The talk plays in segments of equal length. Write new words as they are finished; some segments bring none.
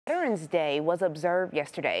Veterans Day was observed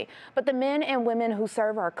yesterday, but the men and women who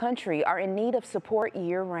serve our country are in need of support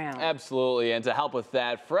year-round. Absolutely, and to help with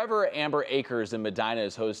that, Forever Amber Acres in Medina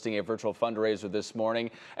is hosting a virtual fundraiser this morning.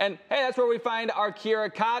 And hey, that's where we find our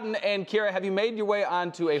Kierra Cotton. And Kierra, have you made your way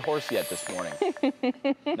onto a horse yet this morning?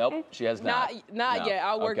 Nope, she has not. Not yet.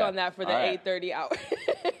 I'll work on that for the 8:30 hour.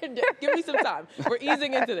 Give me some time. We're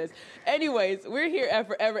easing into this. Anyways, we're here at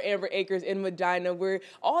Forever Amber Acres in Medina, where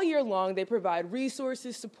all year long they provide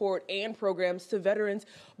resources, support, and programs to veterans,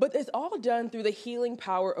 but it's all done through the healing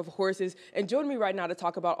power of horses. And joining me right now to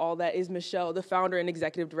talk about all that is Michele, the founder and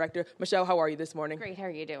executive director. Michele, how are you this morning? Great. How are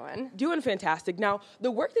you doing? Doing fantastic. Now, the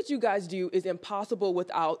work that you guys do is impossible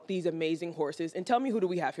without these amazing horses. And tell me, who do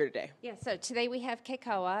we have here today? Yeah, so today we have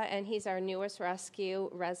Keikoa, and he's our newest rescue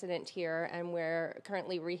resident here, and we're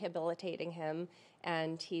currently rehabilitating him.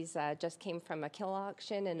 And he's just came from a kill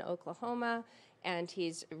auction in Oklahoma, and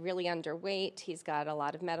he's really underweight. He's got a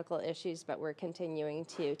lot of medical issues, but we're continuing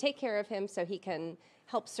to take care of him so he can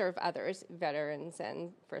help serve others, veterans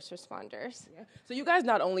and first responders. Yeah. So you guys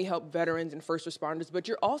not only help veterans and first responders, but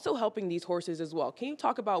you're also helping these horses as well. Can you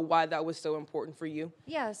talk about why that was so important for you?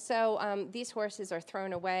 Yeah, so these horses are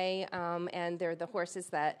thrown away, and they're the horses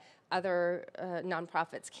that other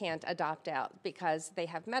nonprofits can't adopt out because they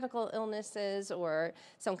have medical illnesses or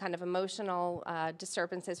some kind of emotional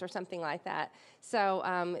disturbances or something like that. So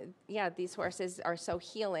yeah, these horses are so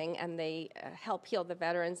healing, and they help heal the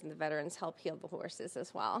veterans, and the veterans help heal the horses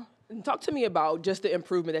as well. And talk to me about just the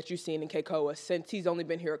improvement that you've seen in Keikoa since he's only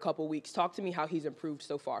been here a couple weeks. Talk to me how he's improved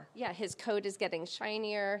so far. Yeah, his coat is getting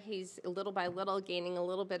shinier. He's little by little gaining a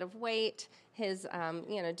little bit of weight. His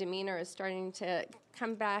demeanor is starting to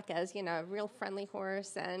come back as a real friendly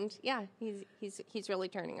horse, and yeah, he's really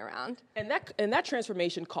turning around. And that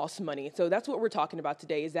transformation costs money. So that's what we're talking about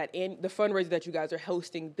today. Is that in the fundraiser that you guys are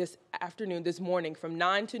hosting this afternoon, this morning, from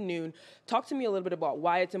 9 to noon? Talk to me a little bit about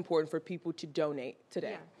why it's important for people to donate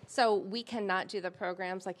today. Yeah. So we cannot do the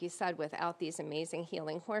programs, like you said, without these amazing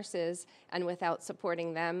healing horses, and without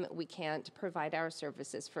supporting them, we can't provide our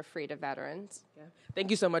services for free to veterans. Yeah.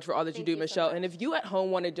 Thank you so much for all that you do, Michele. And if you at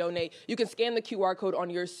home want to donate, you can scan the QR code on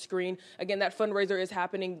your screen. Again, that fundraiser is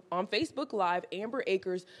happening on Facebook Live,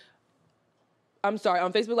 on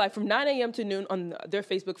Facebook Live from 9 a.m. to noon on their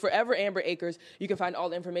Facebook, Forever Amber Acres. You can find all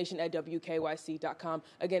the information at WKYC.com.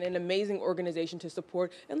 Again, an amazing organization to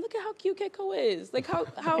support. And look at how cute Keikoa is. Like, how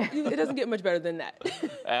it doesn't get much better than that.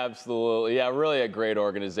 Absolutely. Yeah, really a great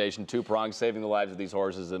organization. Two-pronged, saving the lives of these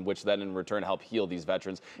horses, and which then in return help heal these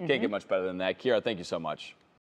veterans. Can't get much better than that. Kierra, thank you so much.